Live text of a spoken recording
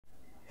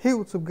Hey,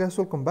 what's up guys,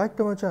 welcome back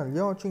to my channel.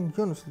 You're watching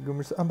Jonas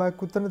Gamers. I'm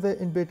back with another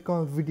in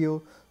Bitcoin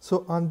video.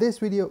 So on this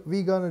video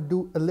we're gonna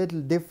do a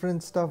little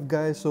different stuff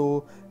guys.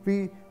 So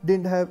we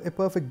didn't have a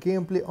perfect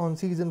gameplay on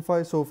season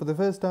 5, so for the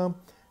first time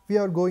we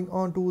are going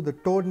on to the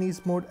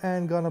tourneys mode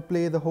and gonna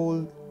play the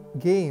whole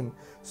game.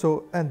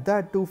 So and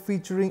that too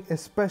featuring a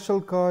special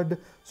card.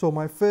 So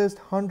my first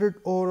 100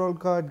 overall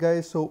card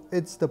guys, so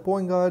it's the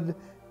point guard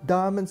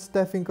Diamond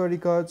Stephen Curry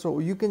card. So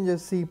you can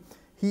just see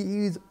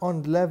he is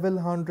on level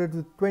 100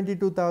 with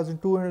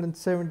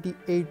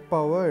 22,278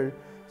 power.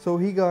 So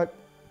he got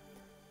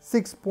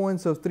 6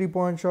 points of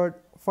 3-point shot,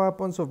 5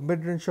 points of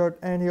mid-range shot,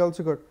 and he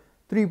also got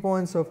 3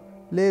 points of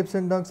layups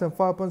and dunks and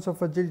 5 points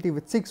of agility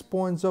with 6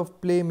 points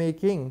of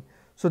playmaking.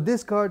 So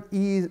this card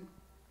is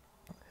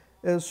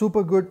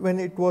super good when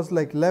it was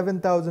like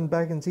 11,000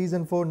 back in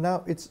season 4.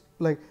 Now it's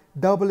like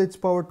double its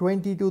power,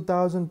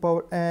 22,000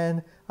 power,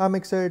 and I'm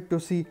excited to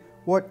see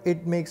what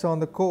it makes on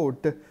the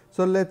court.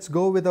 So let's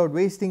go without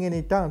wasting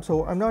any time.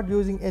 So I'm not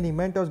using any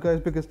mentors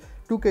guys because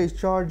 2K is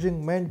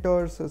charging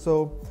mentors,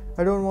 so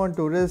I don't want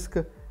to risk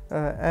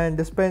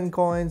and spend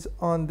coins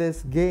on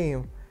this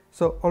game.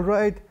 So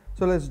alright,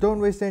 so let's don't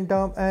waste any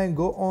time and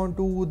go on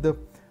to the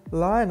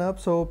lineup.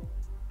 So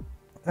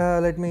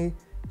let me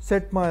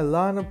set my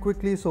lineup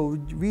quickly. So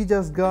we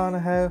just gonna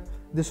have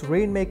this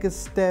rainmakers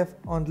Steph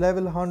on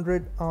level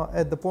 100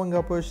 at the point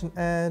guard position,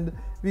 and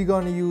we're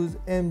gonna use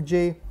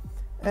MJ,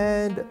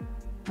 and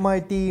my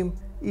team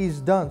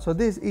is done. So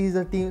this is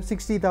a team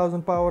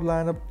 60,000 power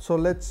lineup. So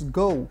let's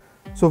go.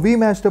 So we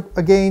matched up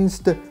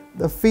against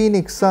the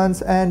Phoenix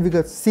Suns and we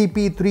got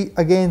CP3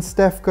 against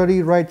Steph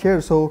Curry right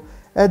here. So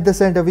at the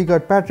center we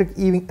got Patrick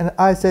Ewing, and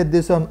I said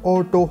this on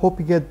auto, hope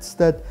he gets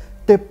that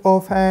tip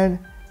off hand,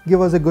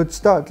 give us a good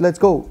start. Let's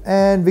go.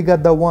 And we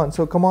got the one.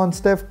 So come on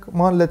Steph,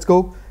 come on, let's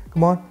go,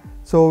 come on.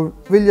 So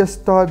we'll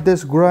just start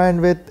this grind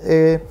with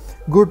a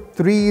good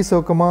 3.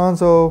 So come on.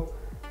 So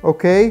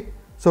okay,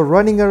 so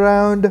running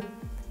around,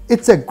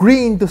 it's a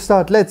green to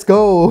start. Let's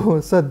go.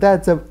 So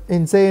that's a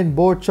insane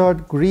board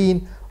shot,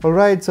 green. All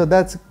right, so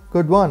that's a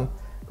good one.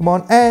 Come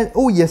on. And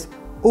oh yes,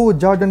 oh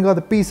Jordan got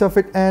a piece of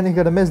it and he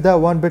gotta miss that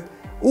one, but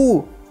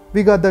oh,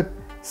 we got that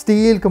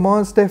steal. Come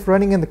on Steph,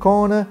 running in the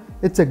corner,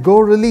 it's a go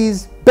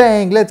release,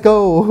 bang, let's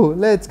go.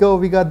 Let's go.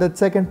 We got that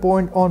second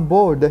point on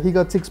board. He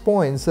got 6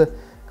 points.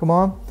 Come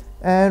on.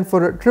 And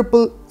for a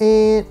triple,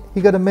 and he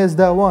gotta miss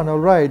that one. All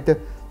right,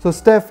 so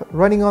Steph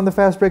running on the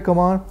fast break. Come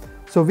on.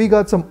 So we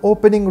got some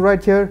opening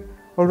right here.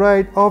 All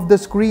right, off the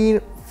screen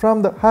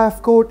from the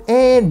half court,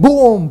 and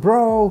boom,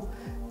 bro,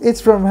 it's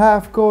from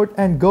half court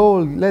and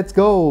goal. Let's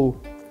go.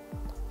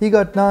 He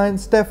got 9.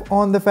 Steph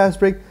on the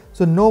fast break,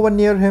 so no one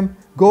near him.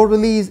 Go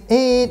release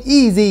and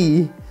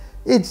easy.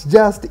 It's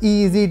just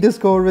easy to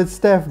score with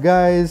Steph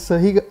guys. So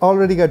he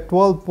already got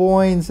 12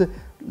 points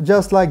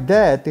just like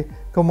that.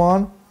 Come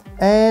on.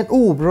 And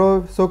oh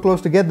bro, so close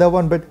to get that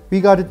one, but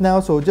we got it now.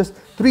 So just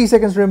 3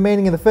 seconds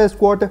remaining in the first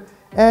quarter,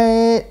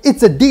 and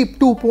it's a deep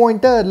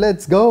 2-pointer.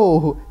 Let's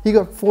go. He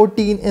got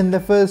 14 in the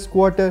first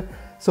quarter,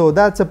 so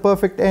that's a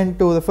perfect end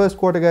to the first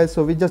quarter guys.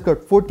 So we just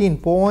got 14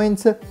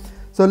 points.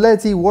 So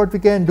let's see what we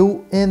can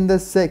do in the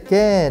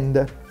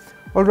second.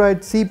 All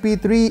right,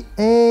 CP3,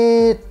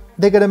 and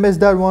they gotta miss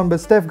that one, but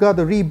Steph got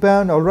the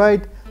rebound. All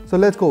right, so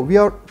let's go. We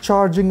are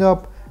charging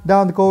up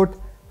down the court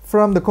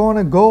from the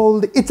corner,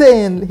 goal, it's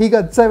in. He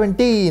got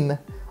 17.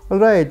 All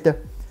right,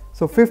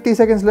 so 50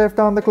 seconds left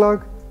on the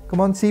clock. Come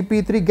on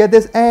CP3, get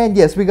this, and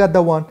yes, we got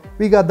the one.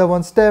 We got the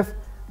one. Steph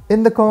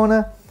in the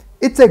corner,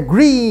 it's a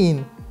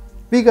green.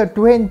 We got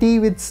 20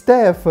 with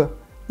Steph.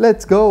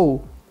 Let's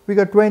go. We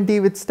got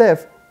 20 with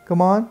Steph.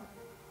 Come on,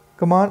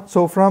 come on.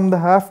 So from the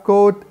half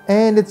court,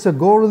 and it's a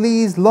goal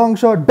release, long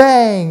shot,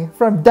 bang,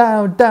 from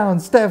downtown.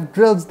 Steph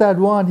drills that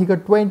one. He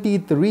got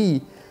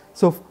 23.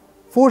 So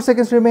 4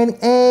 seconds remaining,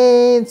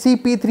 and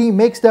CP3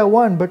 makes that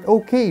one, but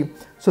okay.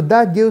 So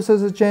that gives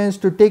us a chance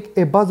to take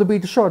a buzzer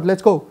beater shot.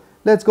 Let's go.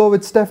 Let's go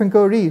with Stephen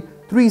Curry.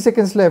 3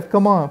 seconds left.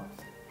 Come on.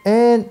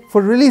 And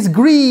for release,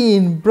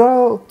 green,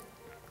 bro.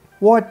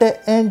 What an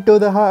end to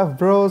the half,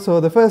 bro. So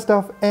the first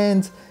half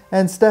ends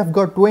and Steph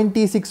got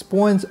 26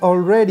 points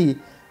already.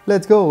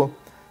 Let's go.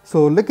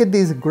 So look at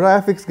these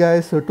graphics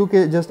guys. So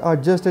 2K just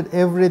adjusted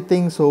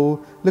everything.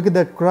 So look at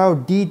that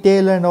crowd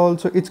detail, and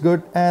also it's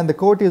good, and the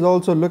court is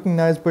also looking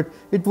nice, but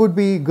it would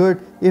be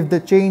good if they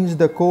change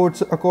the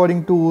courts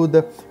according to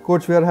the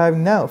courts we are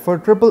having now. For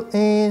triple,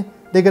 and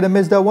they gotta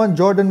miss that one.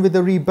 Jordan with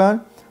the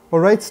rebound. All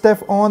right,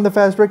 Steph on the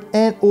fast break,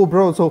 and oh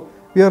bro, so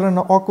we are in an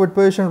awkward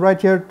position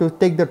right here to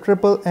take the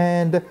triple,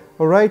 and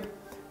all right,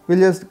 we'll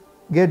just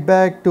get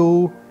back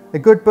to a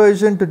good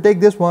position to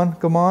take this one.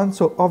 Come on.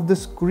 So off the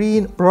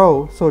screen,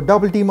 bro, so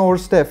double team over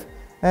Steph,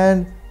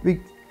 and we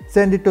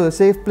send it to a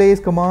safe place.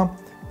 Come on.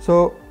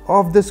 So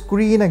off the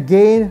screen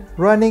again,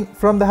 running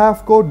from the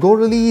half court, go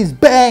release,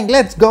 bang,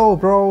 let's go,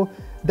 bro.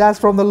 That's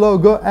from the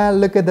logo,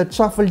 and look at that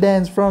shuffle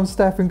dance from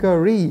Stephen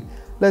Curry.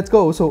 Let's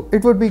go. So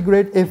it would be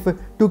great if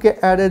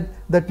 2K added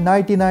that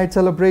night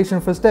celebration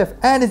for Steph,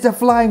 and it's a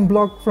flying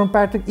block from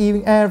Patrick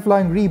Ewing and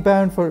flying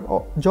rebound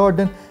for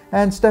Jordan,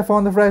 and Steph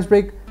on the fast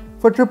break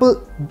for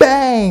triple.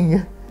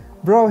 Bang!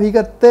 Bro, he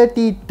got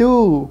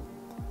 32.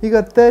 He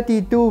got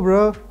 32,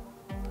 bro.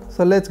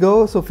 So let's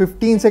go. So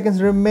 15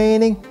 seconds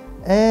remaining.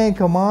 And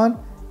come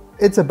on.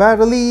 It's a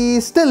battle.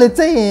 Still it's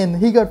in.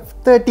 He got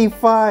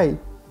 35.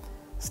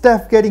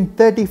 Steph getting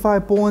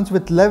 35 points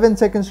with 11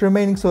 seconds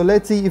remaining. So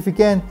let's see if we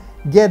can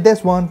get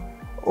this one.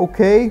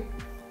 Okay.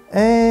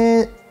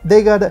 And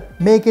they gotta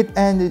make it,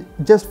 and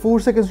just 4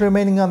 seconds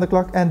remaining on the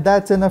clock, and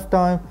that's enough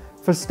time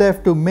for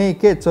Steph to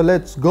make it. So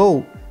let's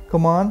go.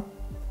 Come on.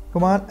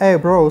 Come on. Hey,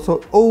 bro.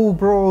 So, oh,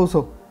 bro.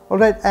 So, all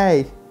right.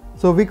 Hey.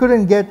 So we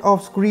couldn't get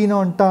off screen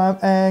on time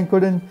and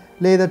couldn't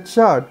lay that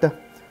shot.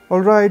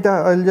 Alright,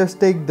 I'll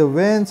just take the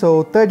win.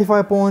 So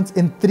 35 points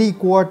in 3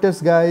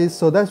 quarters, guys.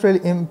 So that's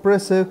really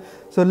impressive.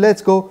 So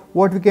let's go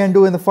what we can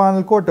do in the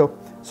final quarter.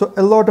 So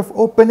a lot of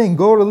opening,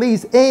 go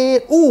release,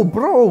 and oh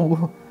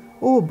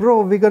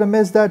bro, we gotta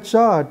miss that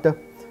shot.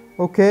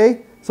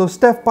 Okay, so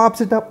Steph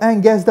pops it up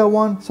and gets that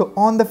one. So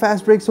on the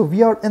fast break, so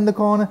we are in the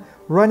corner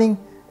running,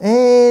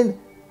 and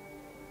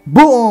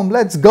boom,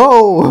 let's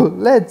go.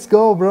 Let's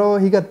go, bro.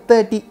 He got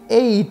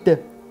 38.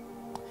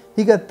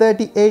 He got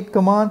 38.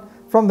 Come on.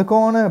 From the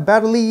corner,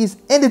 battle ease,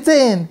 and it's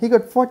in. He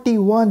got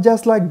 41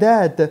 just like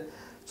that.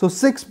 So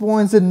 6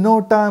 points in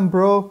no time,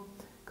 bro.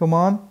 Come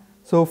on.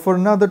 So for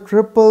another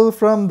triple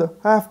from the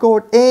half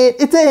court, and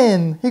it's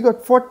in. He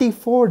got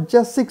 44,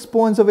 just 6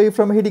 points away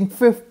from hitting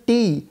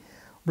 50.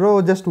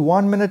 Bro, just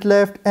 1 minute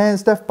left, and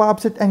Steph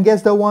pops it and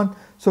gets the one.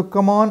 So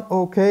come on,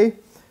 okay.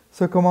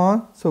 So come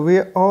on. So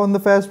we're on the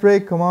fast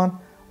break. Come on.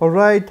 All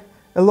right.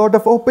 A lot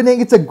of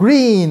opening. It's a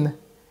green.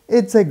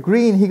 It's a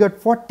green. He got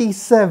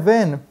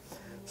 47.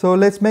 So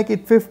let's make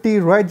it 50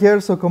 right here.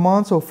 So come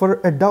on. So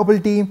for a double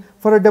team,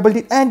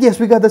 and yes,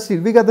 we got the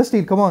steal. We got the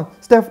steal. Come on.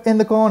 Steph in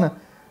the corner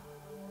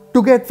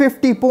to get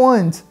 50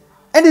 points.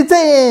 And it's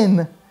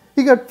in.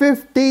 He got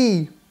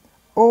 50.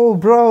 Oh,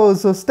 bro.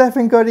 So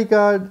Stephen Curry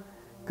got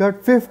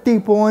 50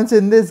 points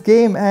in this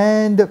game.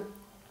 And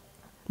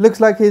looks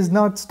like he's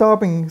not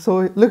stopping. So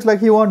it looks like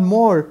he wants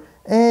more.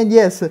 And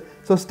yes.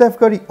 So Steph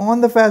Curry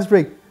on the fast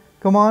break.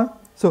 Come on.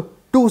 So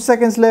 2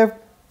 seconds left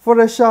for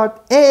a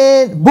shot,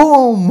 and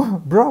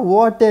boom, bro,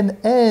 what an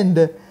end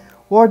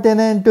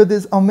to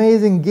this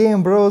amazing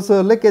game, bro.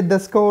 So look at the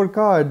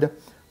scorecard: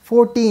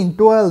 14,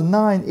 12,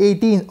 9,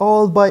 18,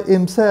 all by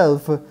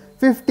himself.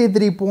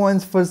 53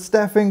 points for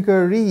Stephen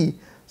Curry.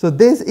 So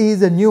this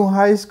is a new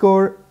high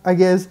score, I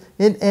guess,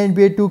 in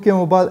NBA 2K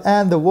Mobile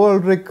and the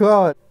world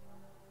record.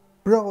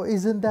 Bro,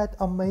 isn't that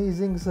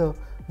amazing? So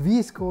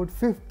we scored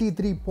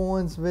 53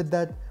 points with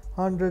that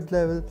 100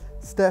 level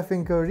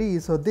Stephen Curry.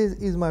 So this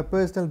is my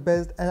personal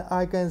best, and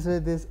I consider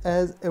this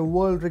as a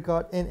world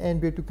record in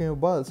NBA 2K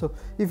Mobile. So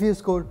if you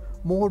scored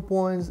more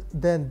points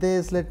than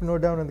this, let me know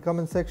down in the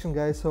comment section,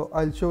 guys. So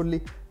I'll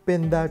surely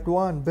pin that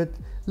one. But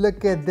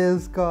look at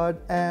this card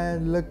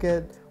and look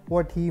at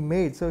what he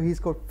made. So he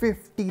scored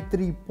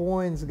 53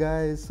 points,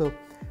 guys. So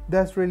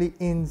that's really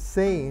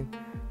insane.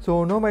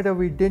 So no matter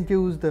we didn't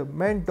use the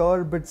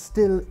mentor, but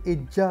still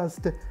it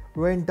just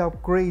went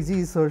up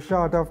crazy. So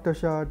shot after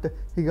shot,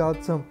 he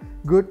got some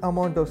good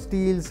amount of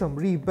steals, some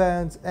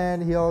rebounds,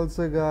 and he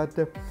also got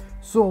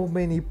so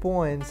many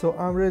points. So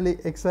I'm really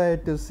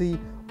excited to see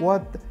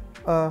what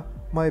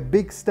my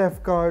big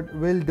Steph card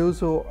will do.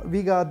 So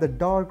we got the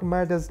dark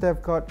matter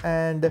Steph card,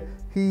 and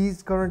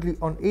he's currently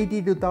on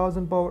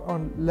 82,000 power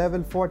on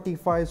level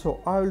 45.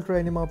 So I will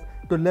train him up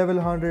to level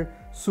 100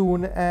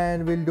 soon,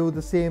 and we'll do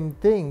the same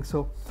thing.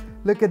 So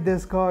look at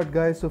this card,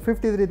 guys. So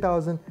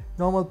 53,000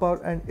 normal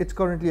power, and it's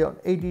currently on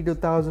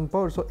 82,000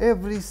 power. So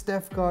every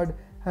Steph card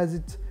has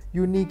its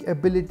unique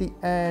ability,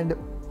 and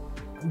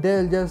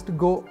they'll just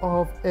go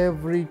off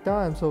every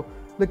time. So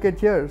look at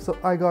here. So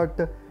I got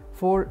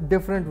 4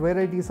 different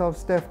varieties of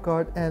Steph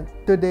card, and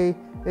today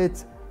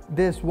it's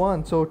this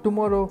one. So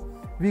tomorrow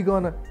we're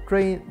gonna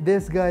train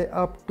this guy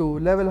up to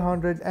level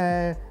 100,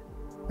 and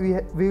we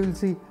will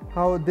see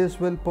how this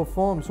will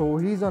perform. So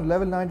he's on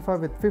level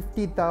 95 with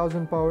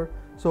 50,000 power.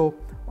 So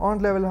on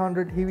level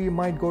 100 he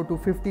might go to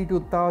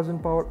 52,000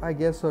 power, I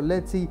guess. So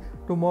let's see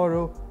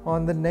tomorrow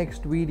on the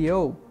next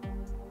video.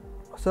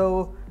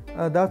 So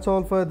that's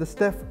all for the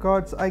Steph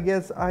cards, I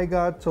guess I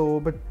got. So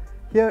but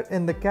here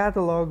in the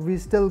catalog we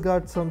still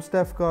got some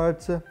Steph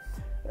cards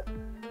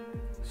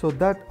so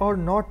that are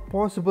not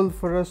possible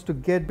for us to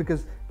get,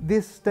 because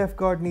this Steph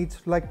card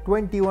needs like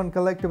 21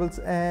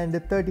 collectibles and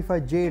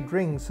 35 jade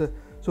rings.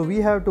 So we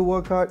have to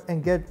work hard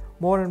and get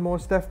more and more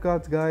Steph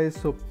cards, guys.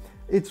 So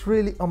it's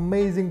really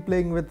amazing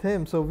playing with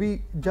him. So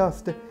we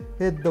just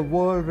hit the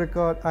world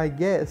record, I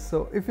guess.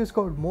 So if you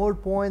scored more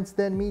points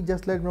than me,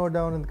 just let me know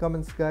down in the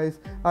comments, guys.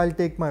 I'll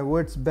take my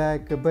words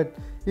back. But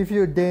if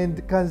you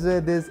didn't,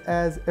 consider this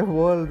as a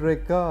world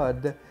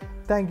record.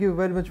 Thank you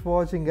very much for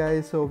watching,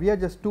 guys. So we are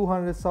just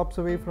 200 subs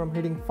away from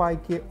hitting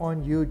 5K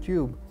on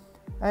YouTube.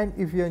 And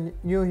if you're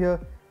new here,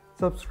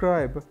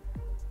 subscribe,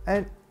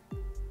 and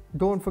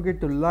don't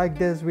forget to like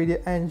this video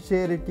and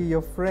share it to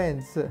your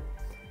friends,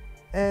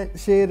 and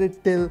share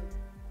it till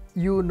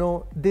you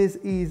know this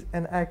is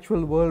an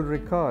actual world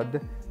record.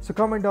 So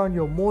comment down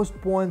your most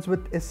points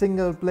with a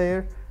single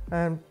player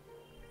and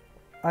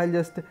I'll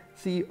just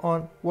see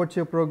on what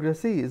your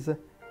progress is.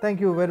 Thank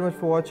you very much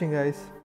for watching, guys.